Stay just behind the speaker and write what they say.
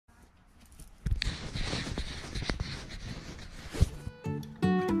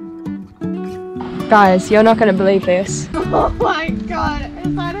Guys, you're not going to believe this. Oh my god,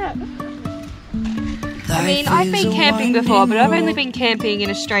 is that it? I mean, I've been camping before, but I've only been camping in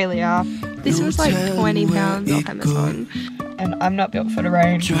Australia. This was like £20 off Amazon. And I'm not built for the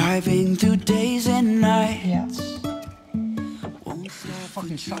rain. Driving through days and nights. Yeah.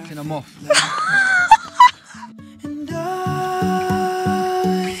 Fucking sucking them off. And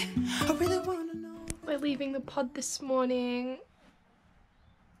I really wanna know. We're leaving the pod this morning.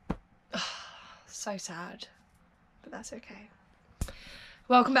 So sad, but that's okay.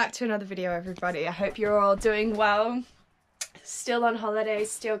 Welcome back to another video, everybody. I hope you're all doing well. Still on holiday,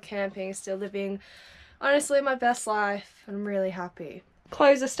 still camping, still living honestly my best life, and I'm really happy.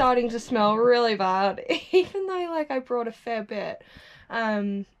 Clothes are starting to smell really bad, even though like I brought a fair bit.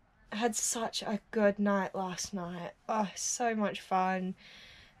 I had such a good night last night. Oh, so much fun.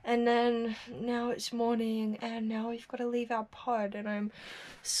 And then now it's morning and now we've got to leave our pod, and I'm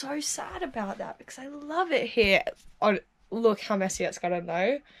so sad about that because I love it here. Oh, look how messy it's gotten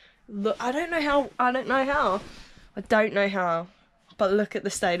though. Look, I don't know how, but look at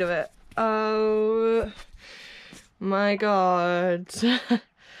the state of it. Oh my god.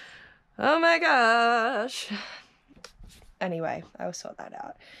 Oh my gosh. Anyway, I'll sort that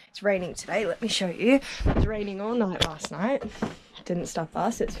out. It's raining today, let me show you. It was raining all night last night. Didn't stop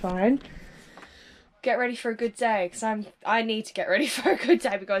us, it's fine. Get ready for a good day, because I need to get ready for a good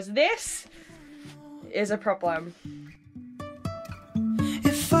day because this is a problem.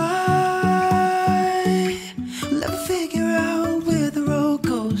 If I will ever figure out where the road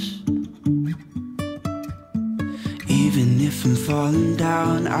goes, even if I'm falling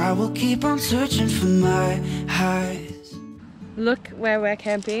down, I will keep on searching for my highs. Look where we're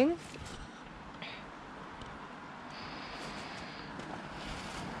camping.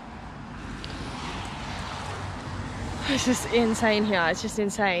 It's just insane here, it's just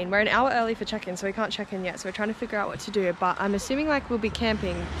insane. We're an hour early for check-in, so we can't check in yet, so we're trying to figure out what to do, but I'm assuming like we'll be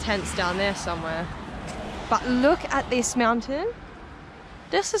camping tents down there somewhere. But look at this mountain.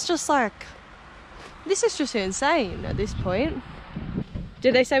 This is just like, this is just insane at this point.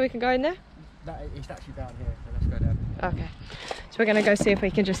 Did they say we can go in there? It's actually down here, so let's go down. Okay, so we're gonna go see if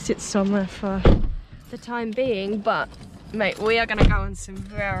we can just sit somewhere for the time being, but mate, we are gonna go on some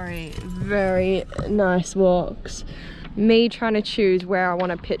very, very nice walks. Me trying to choose where I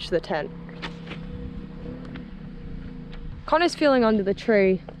want to pitch the tent. Connor's feeling under the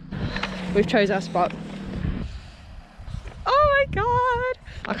tree. We've chose our spot. Oh my god!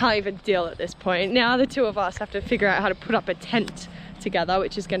 I can't even deal at this point. Now the two of us have to figure out how to put up a tent together,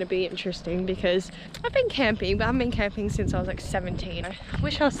 which is going to be interesting because I've been camping, but I haven't been camping since I was like 17. I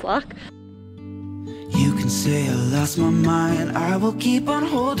wish us luck. You can say I lost my mind, I will keep on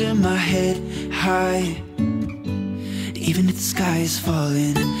holding my head high, even if the sky is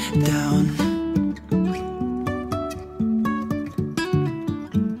falling down.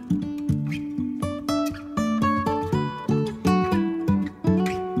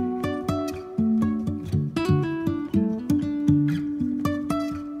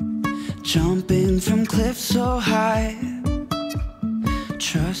 Jumping from cliffs so high,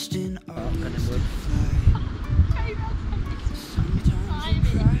 trusting all that would fly. Sometimes we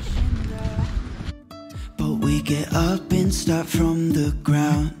crash and die, but we get up and start from the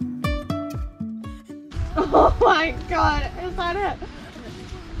ground. Oh my god, is that it?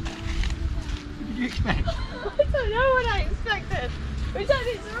 What did you expect? I don't know what I expected. We said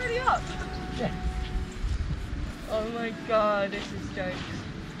it's already up. Yeah. Oh my god, this is jokes.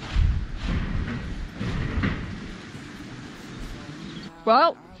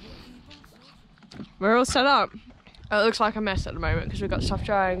 Well, we're all set up. It looks like a mess at the moment because we've got stuff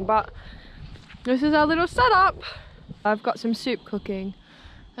drying, but this is our little setup. I've got some soup cooking,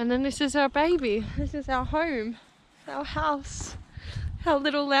 and then this is our baby. This is our home, our house, our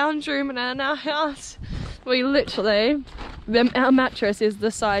little lounge room in our house. We literally, our mattress is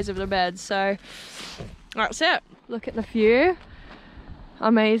the size of the bed, so that's it. Look at the view.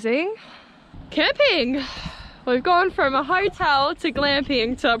 Amazing. Camping. We've gone from a hotel to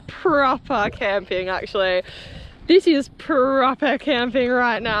glamping to proper camping, actually. This is proper camping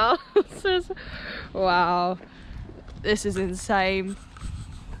right now. This is, wow. This is insane.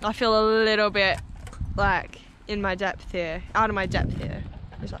 I feel a little bit like in my depth here, out of my depth here.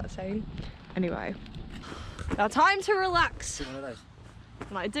 Is that the same? Anyway, now time to relax. One of those.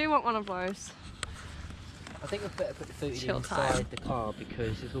 And I do want one of those. I think we'd better put the food Chill inside time. the car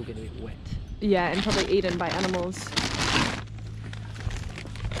because it's all going to get wet. Yeah, and probably eaten by animals.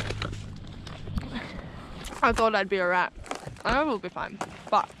 I thought I'd be a rat. I will be fine,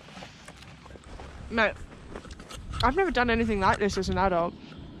 but no, I've never done anything like this as an adult.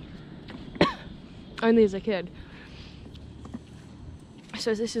 only as a kid.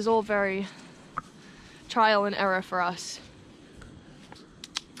 So this is all very trial and error for us.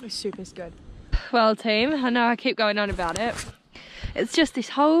 It's super good. Well team, I know I keep going on about it. It's just this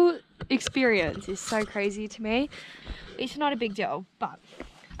whole experience is so crazy to me. It's not a big deal, but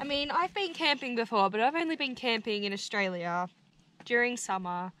I mean, I've been camping before, but I've only been camping in Australia during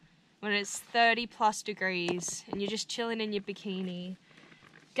summer when it's 30+ degrees and you're just chilling in your bikini,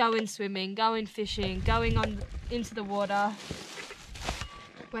 going swimming, going fishing, going on into the water.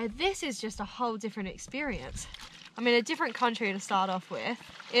 Where this is just a whole different experience. I'm in a different country to start off with.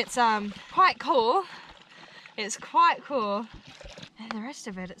 It's quite cool. It's quite cool. And the rest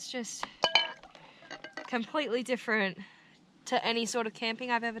of it, it's just completely different to any sort of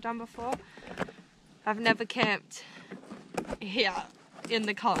camping I've ever done before. I've never camped here in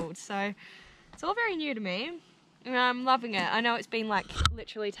the cold, so it's all very new to me. And I'm loving it. I know it's been like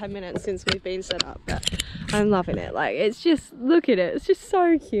literally 10 minutes since we've been set up, but I'm loving it. Like, it's just, look at it. It's just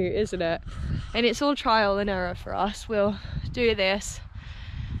so cute, isn't it? And it's all trial and error for us. We'll do this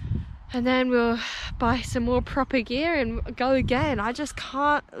and then we'll buy some more proper gear and go again. I just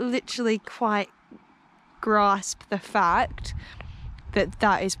can't literally quite grasp the fact that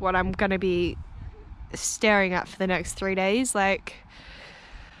that is what I'm gonna be staring at for the next 3 days. Like,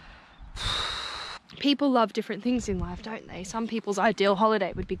 people love different things in life, don't they? Some people's ideal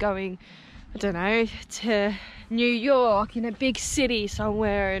holiday would be going, I don't know, to New York, in a big city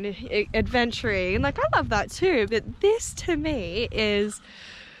somewhere, and adventuring. And like, I love that too, but this to me is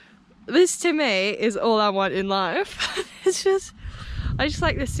all I want in life. I just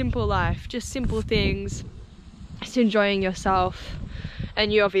like the simple life, just simple things, just enjoying yourself.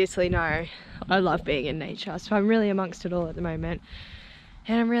 And you obviously know I love being in nature, so I'm really amongst it all at the moment.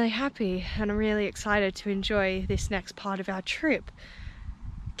 And I'm really happy and I'm really excited to enjoy this next part of our trip.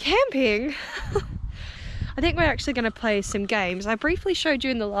 Camping! I think we're actually going to play some games. I briefly showed you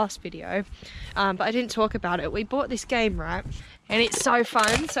in the last video, but I didn't talk about it. We bought this game, right? And it's so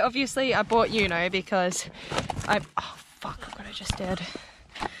fun. So obviously I bought Uno because oh fuck, I've got it just dead.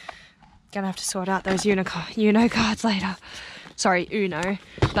 Gonna have to sort out those Uno cards later. Sorry, Uno.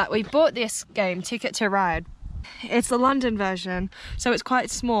 But we bought this game, Ticket to Ride. It's the London version, so it's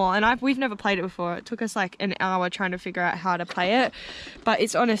quite small, and we've never played it before. It took us like an hour trying to figure out how to play it, but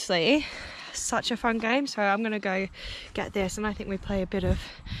it's honestly such a fun game. So I'm gonna go get this, and I think we play a bit of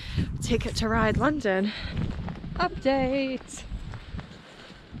Ticket to Ride London. Update.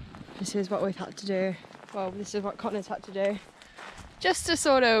 This is what we've had to do. Well, this is what Connor's had to do, just to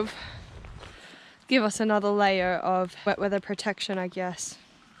sort of give us another layer of wet weather protection, I guess.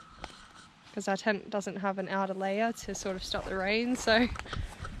 Because our tent doesn't have an outer layer to sort of stop the rain, so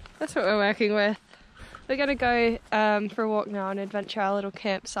that's what we're working with. We're gonna go for a walk now and adventure our little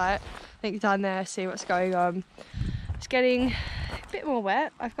campsite. I think down there, see what's going on. It's getting a bit more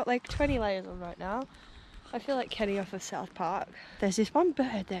wet. I've got like 20 layers on right now. I feel like Kenny off of South Park. There's this one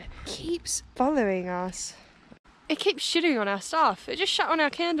bird that keeps following us. It keeps shitting on our stuff. It just shut on our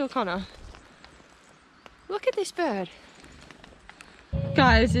candle, Connor. Look at this bird.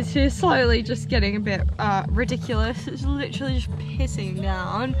 Guys, this is slowly just getting a bit ridiculous. It's literally just pissing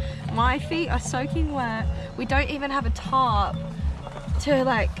down. My feet are soaking wet. We don't even have a tarp to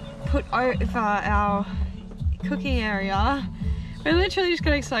like put over our cooking area. We're literally just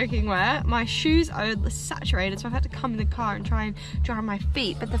getting soaking wet. My shoes are saturated, so I've had to come in the car and try and dry my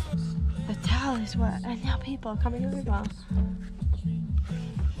feet, but the towel is wet and now people are coming over.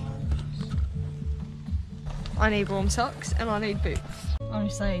 I need warm socks and I need boots.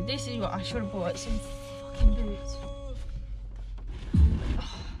 Honestly, this is what I should have bought, some fucking boots.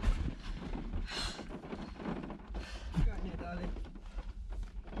 Right here, darling.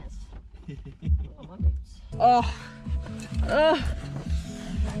 Yes. Oh, my boots. Oh.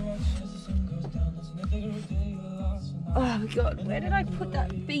 Oh my god, where did I put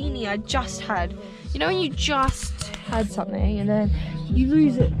that beanie I just had? You know when you just had something and then you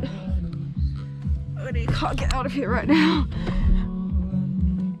lose it? I can't get out of here right now.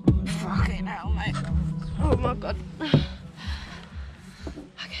 Fucking hell, mate. Oh my god. Okay,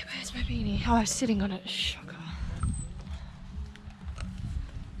 where's my beanie? Oh, I was sitting on it. Shocker.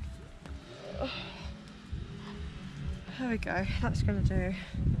 Oh. There we go. That's gonna do.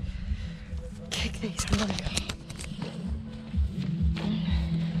 Kick these. I'm gonna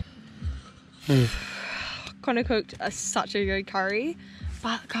go. Connor cooked such a good curry.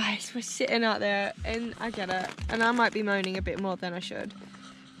 But guys, we're sitting out there, and I get it, and I might be moaning a bit more than I should,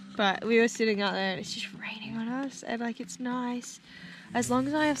 but we were sitting out there and it's just raining on us, and like, it's nice. as long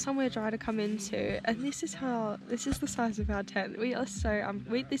as I have somewhere dry to come into. And this is the size of our tent. We are so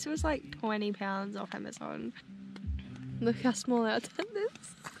this was like £20 off Amazon. Look how small our tent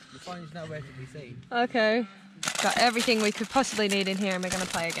is. The phone is nowhere to be seen. Okay, got everything we could possibly need in here, and we're gonna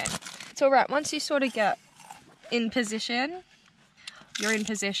play a game. It's all right once you sort of get in position. You're in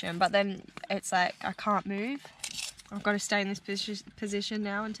position, but then it's like I can't move. I've got to stay in this position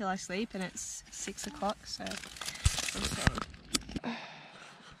now until I sleep, and it's 6 o'clock, so I'm sorry.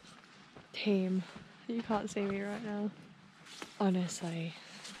 Team, you can't see me right now. Honestly,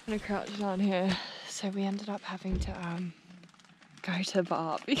 I'm gonna crouch down here. So we ended up having to go to the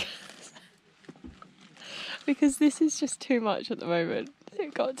bar because this is just too much at the moment.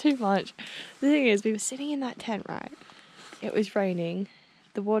 It got too much. The thing is, we were sitting in that tent, right? It was raining,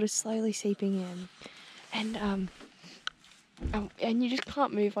 the water's slowly seeping in, and you just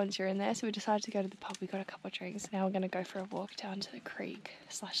can't move once you're in there, so we decided to go to the pub. We got a couple of drinks. Now we're going to go for a walk down to the creek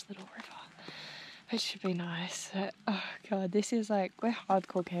 / little river, which should be nice. But, oh god, this is like, we're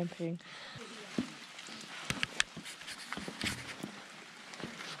hardcore camping.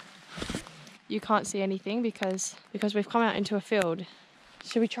 You can't see anything because we've come out into a field.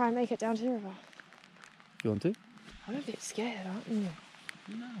 Should we try and make it down to the river? You want to? I'm a bit scared, aren't you?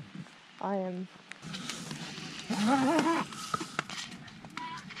 No. I am.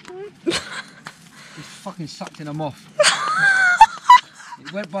 Just fucking sucked in them off.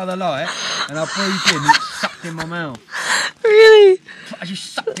 It went by the light and I breathed in, it sucked in my mouth. Really? I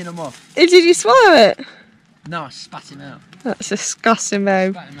just sucked in them off. Did you swallow it? No, I spat him out. That's disgusting,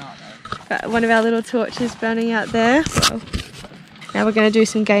 babe. Spat him out though. Got one of our little torches burning out there. So now we're going to do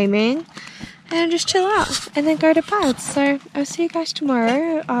some gaming and just chill out and then go to bed. So I'll see you guys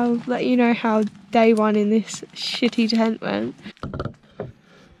tomorrow. I'll let you know how day 1 in this shitty tent went.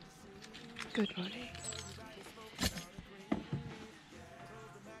 Good morning.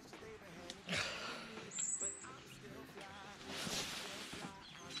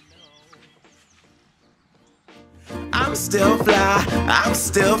 I'm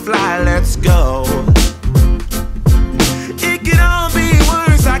still fly, let's go. It could all be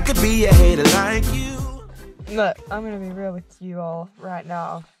worse, I could be a hater like you. Look, I'm gonna be real with you all right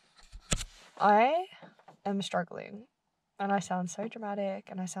now. I am struggling, and I sound so dramatic,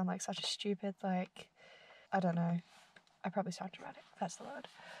 and I sound like such a stupid, like, I don't know. I probably sound dramatic, that's the word.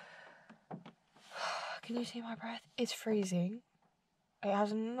 Can you see my breath? It's freezing. It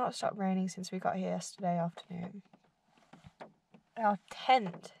has not stopped raining since we got here yesterday afternoon. Our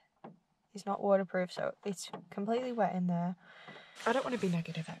tent is not waterproof, so it's completely wet in there. I don't want to be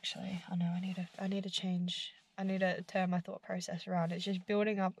negative, actually. I know I need to change. I need to turn my thought process around. It's just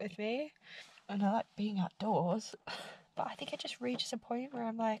building up with me, and I like being outdoors, but I think it just reaches a point where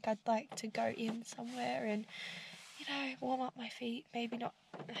I'm like, I'd like to go in somewhere and, you know, warm up my feet. Maybe not,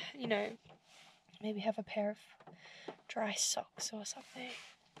 you know, maybe have a pair of dry socks or something.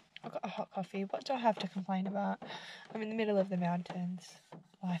 I've got a hot coffee. What do I have to complain about? I'm in the middle of the mountains.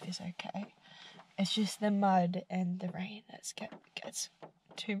 Life is okay. It's just the mud and the rain that gets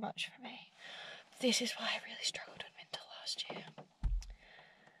too much for me. This is why I really struggled with winter last year.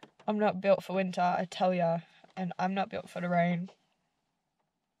 I'm not built for winter, I tell ya. And I'm not built for the rain.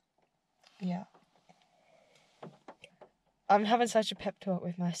 Yeah. I'm having such a pep talk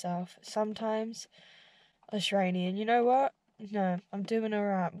with myself. Sometimes it's rainy, and you know what? No, I'm doing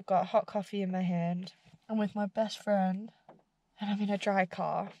alright. I've got hot coffee in my hand. I'm with my best friend, and I'm in a dry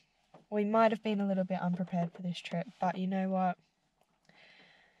car. We might have been a little bit unprepared for this trip, but you know what?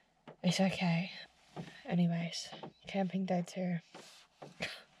 It's okay. Anyways, camping day 2.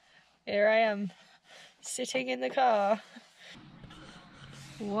 Here I am, sitting in the car.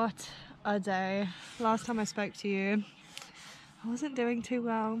 What a day. Last time I spoke to you, I wasn't doing too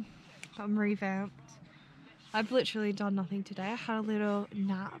well. I'm revamped. I've literally done nothing today. I had a little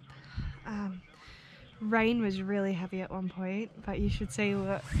nap. Rain was really heavy at one point, but you should see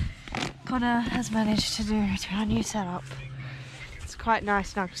what Connor has managed to do to our new setup. It's quite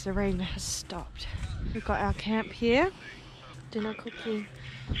nice now because the rain has stopped. We've got our camp here, dinner cooking,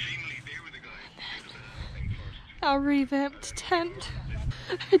 and then our revamped tent.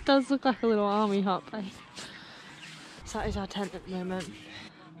 It does look like a little army hut, babe. So that is our tent at the moment.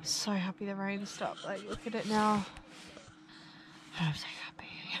 So happy the rain stopped. Like, look at it now. I'm so happy.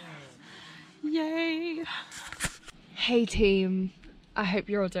 Yay! Hey team, I hope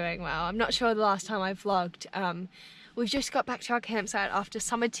you're all doing well. I'm not sure the last time I vlogged. We've just got back to our campsite after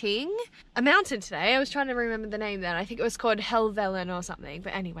summiting a mountain today. I was trying to remember the name then. I think it was called Helvellyn or something.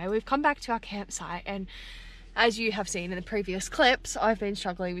 But anyway, we've come back to our campsite, and as you have seen in the previous clips, I've been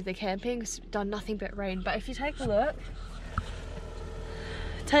struggling with the camping. It's done nothing but rain. But if you take a look,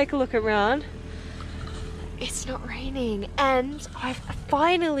 take a look around. It's not raining, and I've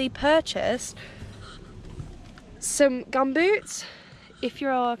finally purchased some gum boots. If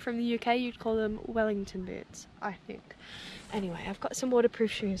you're from the UK, you'd call them Wellington boots, I think. Anyway, I've got some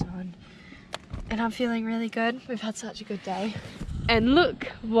waterproof shoes on and I'm feeling really good. We've had such a good day. And look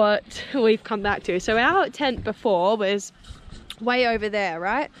what we've come back to. So our tent before was way over there,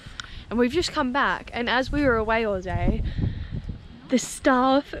 right? And we've just come back, and as we were away all day, the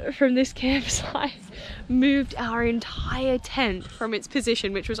staff from this campsite moved our entire tent from its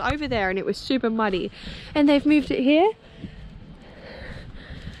position, which was over there, and it was super muddy, and they've moved it here,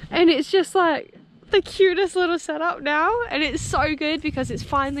 and it's just like the cutest little setup now. And it's so good because it's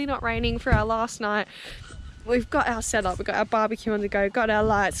finally not raining for our last night. We've got our setup, we've got our barbecue on the go, got our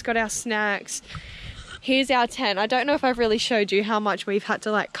lights, got our snacks. Here's our tent. I don't know if I've really showed you how much we've had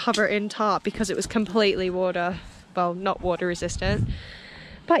to like cover it in tarp because it was completely not water resistant.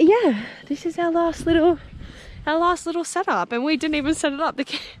 But yeah, this is our last little setup, and we didn't even set it up.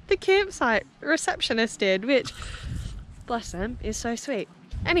 The campsite receptionist did, which, bless them, is so sweet.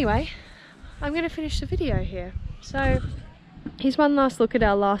 Anyway, I'm gonna finish the video here. So here's one last look at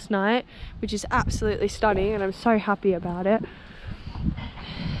our last night, which is absolutely stunning, and I'm so happy about it.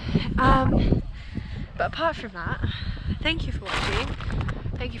 But apart from that, thank you for watching.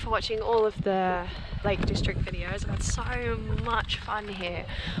 Thank you for watching all of the Lake District videos. I've had so much fun here.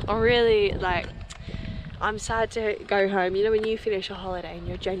 I'm sad to go home. You know when you finish a holiday and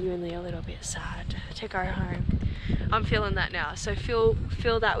you're genuinely a little bit sad to go home? I'm feeling that now, so feel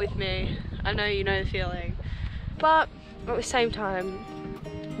that with me. I know you know the feeling. But at the same time,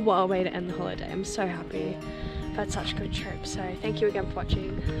 what a way to end the holiday. I'm so happy. I've had such a good trip, so thank you again for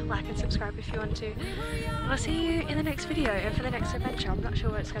watching. Like and subscribe if you want to. And I'll see you in the next video and for the next adventure. I'm not sure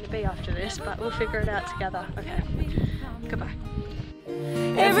what it's going to be after this, but we'll figure it out together. Okay, goodbye.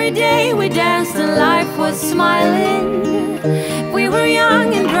 Every day we danced and life was smiling. We were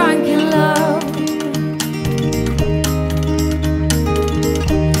young and drunk in love.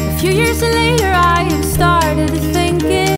 A few years